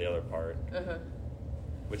hand for the other part,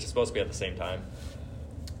 which is supposed to be at the same time.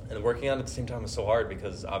 And working on it at the same time is so hard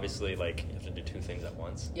because obviously, like, you have to do 2 things at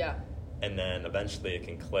once. Yeah. And then eventually it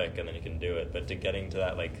can click, and then you can do it. But getting to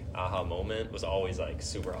that, like, aha moment was always, like,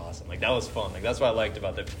 super awesome. Like, that was fun. Like, that's what I liked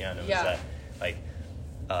about the piano. Yeah. Is that, like,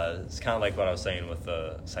 it's kind of like what I was saying with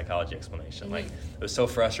the psychology explanation. Like, it was so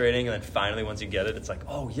frustrating, and then finally once you get it, it's like,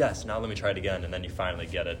 oh, yes, now let me try it again. And then you finally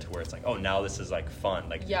get it to where it's like, oh, now this is, like, fun.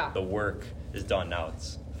 Like, the work is done. Now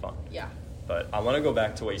it's fun. Yeah. But I want to go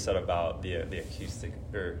back to what you said about the acoustic,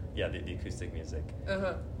 the acoustic music.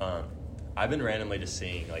 I've been randomly just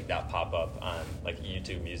seeing like that pop up on like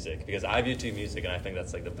YouTube Music, because I have YouTube Music and I think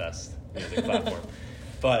that's like the best music platform.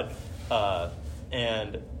 But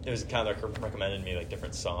and it was kind of like recommended me like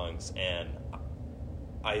different songs, and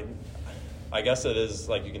I guess it is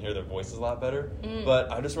like you can hear their voices a lot better.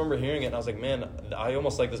 But I just remember hearing it and I was like, man, I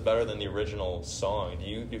almost like this better than the original song. Do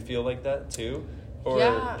you feel like that too? Or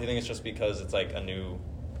do you think it's just because it's like a new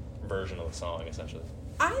version of the song essentially?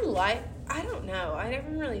 I don't know. I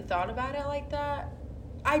never really thought about it like that.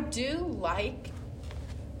 I do like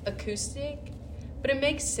acoustic, but it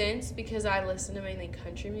makes sense because I listen to mainly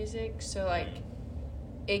country music, so like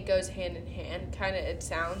it goes hand in hand. Kind of, it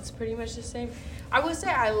sounds pretty much the same. I would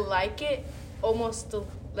say I like it almost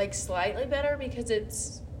like slightly better because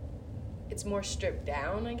it's more stripped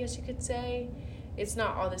down, I guess you could say. It's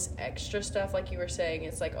not all this extra stuff like you were saying.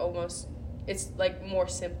 It's like almost, it's like more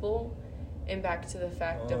simple, and back to the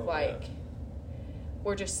fact of like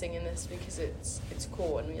we're just singing this because it's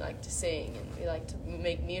cool and we like to sing and we like to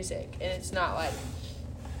make music, and it's not like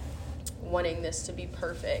wanting this to be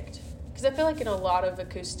perfect, because I feel like in a lot of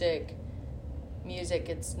acoustic music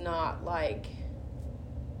it's not like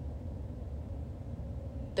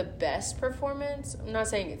the best performance. I'm not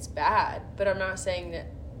saying it's bad, but I'm not saying that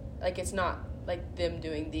like it's not like them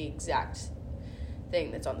doing the exact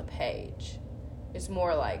thing that's on the page. It's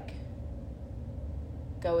more like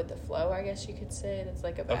go with the flow, I guess you could say. That's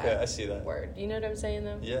like a bad I see that word. You know what I'm saying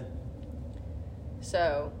though? Yeah.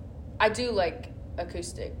 So I do like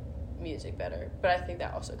acoustic music better, but I think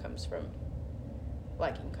that also comes from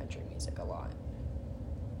liking country music a lot.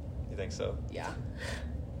 You think so? Yeah.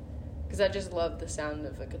 Because I just love the sound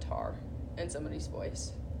of a guitar and somebody's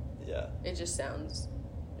voice. Yeah. It just sounds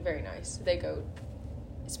very nice. They go,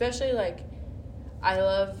 especially like, I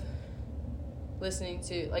love listening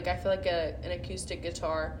to, like, I feel like an acoustic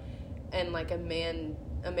guitar and like a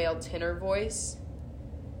male tenor voice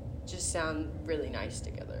just sound really nice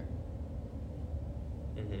together.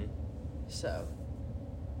 So.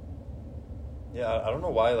 Yeah, I don't know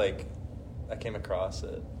why, like, I came across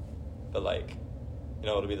it, but like, you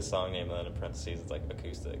know, it'll be the song name and then in parentheses it's like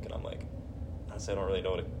acoustic, and I'm like, honestly I don't really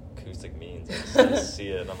know what acoustic means. I just see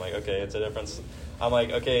it and I'm like, okay, it's a different,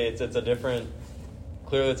 it's a different,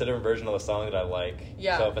 clearly it's a different version of the song that I like.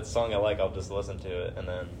 Yeah. So if it's a song I like, I'll just listen to it, and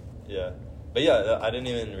then, yeah. But yeah, I didn't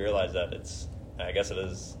even realize that I guess it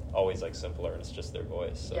is always like simpler and it's just their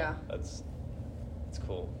voice. So yeah. It's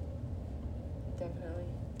cool. Definitely.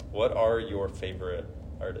 What are your favorite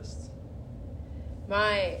artists?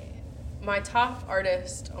 My top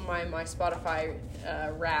artist on my Spotify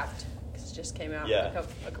Wrapped, because it just came out a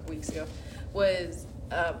couple weeks ago, was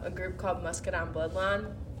a group called Muscadine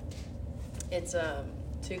Bloodline. It's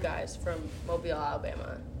two guys from Mobile,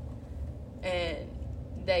 Alabama, and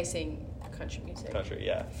they sing country music. Country,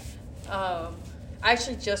 yeah. I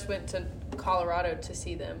actually just went to Colorado to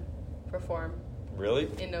see them perform. Really?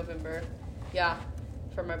 In November. Yeah,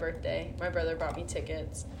 for my birthday. My brother bought me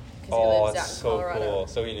tickets because he lives out in so Colorado. Cool.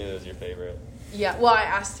 So he knew it was your favorite. Yeah, well, I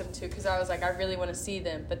asked him to because I was like, I really want to see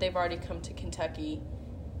them, but they've already come to Kentucky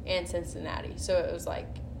and Cincinnati, so it was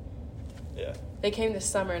like, yeah, they came this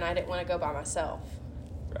summer and I didn't want to go by myself,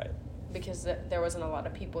 right? Because there wasn't a lot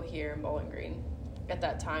of people here in Bowling Green at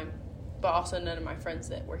that time, but also none of my friends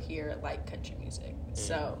that were here like country music,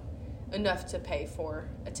 so enough to pay for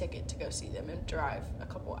a ticket to go see them and drive a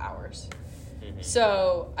couple hours.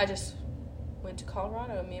 So I just went to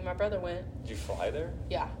Colorado. Me and my brother went. Did you fly there?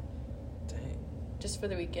 Yeah. Dang. Just for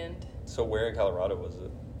the weekend. So where in Colorado was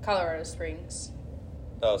it? Colorado Springs.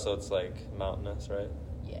 Oh, so it's like mountainous, right?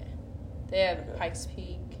 Yeah. They have Pikes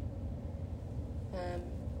Peak. A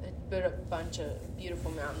bunch of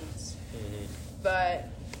beautiful mountains. But,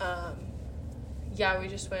 yeah, we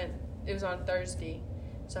just went. It was on Thursday.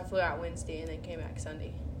 So I flew out Wednesday and then came back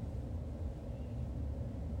Sunday.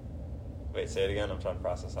 Wait, say it again. I'm trying to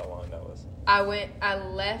process how long that was. I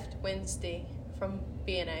left Wednesday from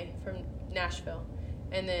BNA, from Nashville,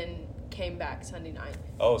 and then came back Sunday night.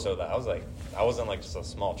 Oh, so that wasn't like just a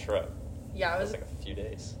small trip. Yeah, it was like a few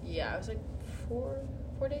days. Yeah, I was like four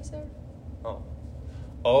days there.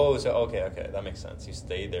 Oh, so okay, that makes sense. You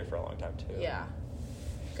stayed there for a long time too. Yeah,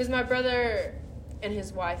 because my brother and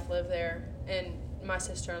his wife live there, and my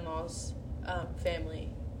sister-in-law's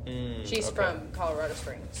family. She's from Colorado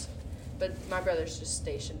Springs. But my brother's just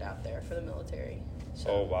stationed out there for the military.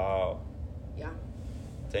 So, oh, wow. Yeah.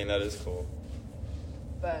 Dang, that is cool.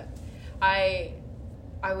 But I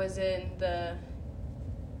was in the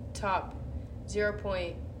top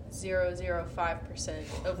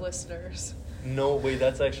 0.005% of listeners No, wait,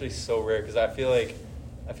 that's actually so rare because I feel like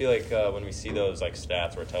when we see those like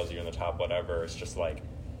stats where it tells you you're in the top whatever, it's just like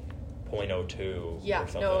 0.02 Yeah, or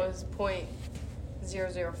something. no, it was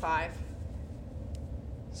 0.005.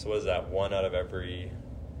 So what is that? 1 out of every?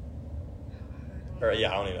 Or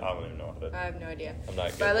yeah, I don't even know. I have no idea. I'm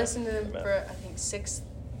not good. But I listened to them for I think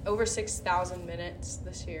over 6,000 minutes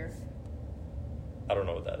this year. I don't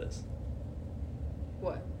know what that is.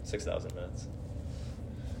 What? 6,000 minutes.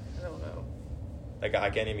 I don't know. Like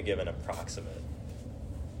I can't even give an approximate.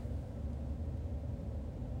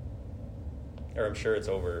 Or I'm sure it's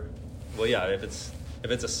over. Well, yeah, if it's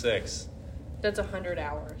a 6. That's 100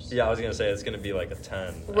 hours. Yeah, I was gonna say it's gonna be like a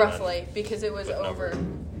 10. Roughly, because it was over.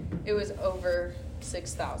 Number. It was over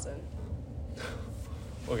 6,000.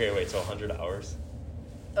 Okay, wait. So 100 hours.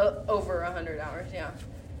 Over 100 hours, yeah,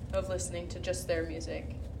 of listening to just their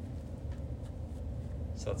music.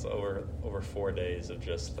 So that's over 4 days of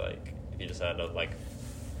just like if you just had like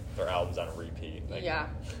their albums on repeat. Like. Yeah,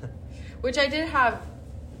 which I did have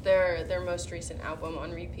their most recent album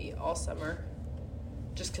on repeat all summer,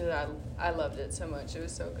 just because I loved it so much. It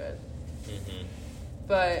was so good. Mm-hmm.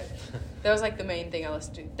 But that was like the main thing I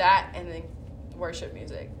listened to. That and then worship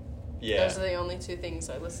music. Yeah. Those are the only 2 things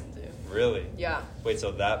I listened to. Really? Yeah. Wait,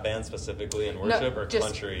 so that band specifically in worship or just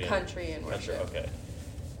country? Country and worship. Okay.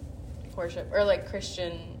 Worship or like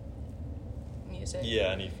Christian music. Yeah,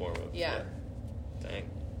 any form of. Yeah. Dang.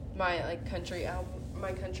 My like country album,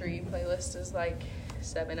 my country playlist is like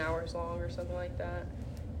 7 hours long or something like that.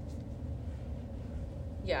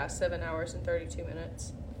 Yeah, 7 hours and 32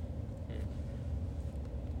 minutes.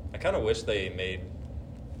 I kind of wish they made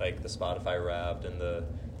like the Spotify Wrapped and the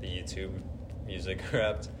YouTube Music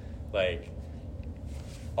Wrapped like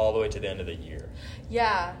all the way to the end of the year.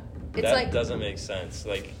 Yeah, it's that like doesn't make sense.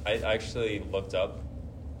 Like I actually looked up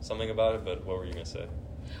something about it, but what were you gonna say?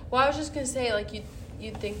 Well, I was just gonna say like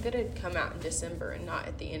you'd think that it'd come out in December and not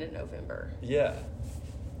at the end of November. Yeah.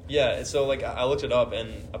 Yeah, so like I looked it up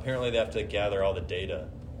and apparently they have to gather all the data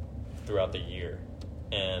throughout the year.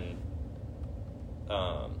 And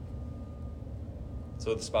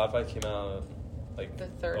so the Spotify came out like the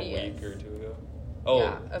 30th. a week or 2 ago. Oh,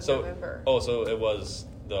 yeah, of November. Oh, so it was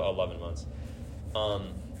the 11 months. I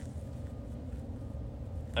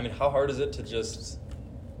mean, how hard is it to just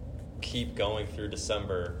keep going through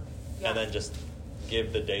December and then just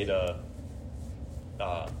give the data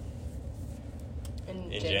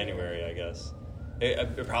in January, I guess?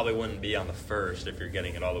 It probably wouldn't be on the 1st if you're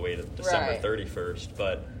getting it all the way to December 31st,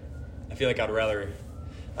 but I feel like I'd rather,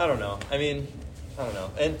 I don't know. I mean, I don't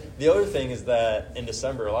know. And the other thing is that in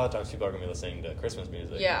December, a lot of times people are going to be listening to Christmas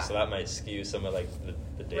music. Yeah. So that might skew some of like the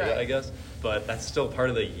data, Right. I guess. But that's still part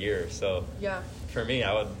of the year. So yeah. For me,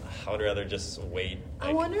 I would rather just wait. Like,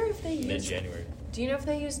 I wonder if they mid-January. Do you know if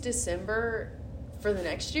they use December for the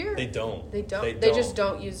next year? They don't. They just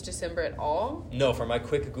don't use December at all? No, for my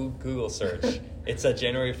quick Google search, it said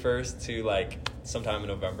January 1st to like sometime in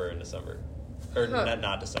November and December. Or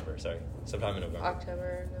not December, sorry. Sometime in November.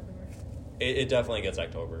 October, November. It definitely gets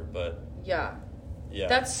October, but... Yeah. Yeah.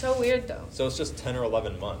 That's so weird, though. So it's just 10 or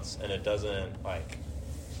 11 months, and it doesn't, like...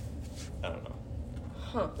 I don't know.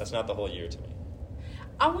 Huh. That's not the whole year to me.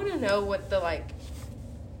 I want to know what the, like,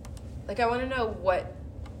 I want to know what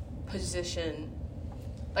position...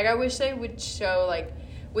 Like, I wish they would show, like,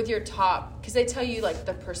 with your top... Because they tell you, like,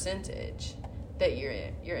 the percentage that you're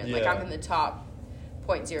in. Yeah. Like, I'm in the top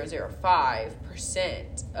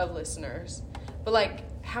 0.005% of listeners. But, like,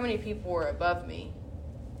 how many people were above me?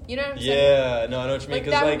 You know what I'm saying? Yeah, no, I know what you mean.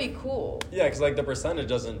 Like, that would be cool. Yeah, because, like, the percentage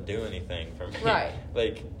doesn't do anything for me. Right.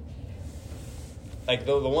 Like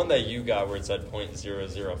the one that you got where it said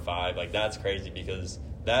 0.005, like, that's crazy because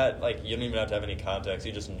that, like, you don't even have to have any context.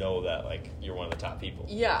 You just know that, like, you're one of the top people.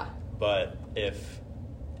 Yeah. But if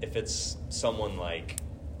it's someone like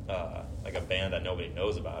a band that nobody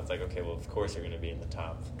knows about, it's like, okay, well, of course you're going to be in the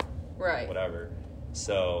top. Right. Whatever.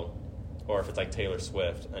 So, or if it's like Taylor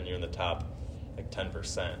Swift and you're in the top, like,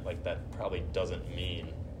 10%, like, that probably doesn't mean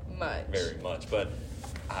much. Very much. But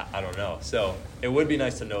I don't know. So it would be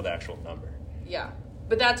nice to know the actual number. Yeah.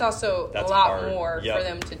 But that's also a lot more for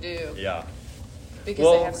them to do. Yeah.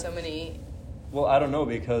 Because they have so many. Well, I don't know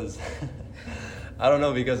because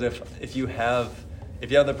if you have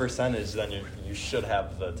the percentage, then you should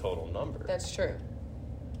have the total number. That's true.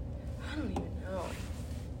 I don't even know.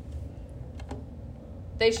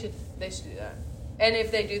 They should do that. And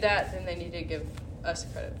if they do that, then they need to give us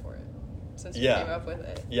credit for it. Since we came up with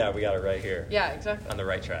it. Yeah, we got it right here. Yeah, exactly. On the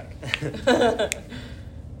right track.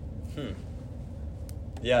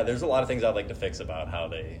 Yeah, there's a lot of things I'd like to fix about how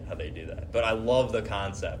they do that. But I love the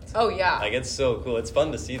concept. Oh, yeah. Like, it's so cool. It's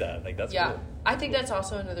fun to see that. Like, that's cool. I think that's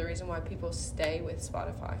also another reason why people stay with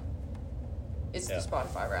Spotify. It's the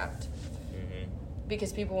Spotify Wrapped. Mm-hmm.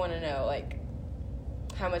 Because people want to know, like,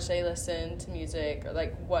 how much they listen to music or,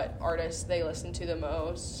 like, what artists they listen to the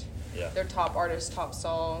most. Yeah. Their top artist, top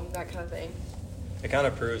song, that kind of thing. It kind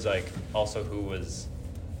of proves, like, also who was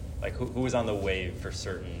on the wave for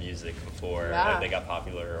certain music before like, they got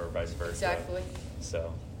popular or vice versa. Exactly.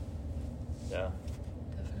 So, yeah.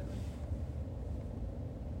 Definitely.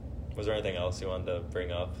 Was there anything else you wanted to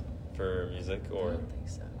bring up for music? Or I don't think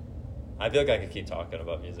so. I feel like I could keep talking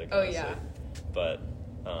about music. Oh, honestly. yeah. But,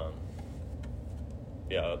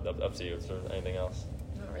 yeah, up to you. Is there anything else?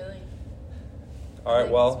 Not really. All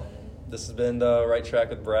right, well, this has been the Right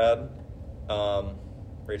Track with Brad,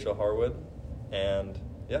 Rachel Harwood, and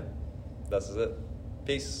yeah, this is it.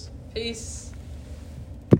 Peace. Peace.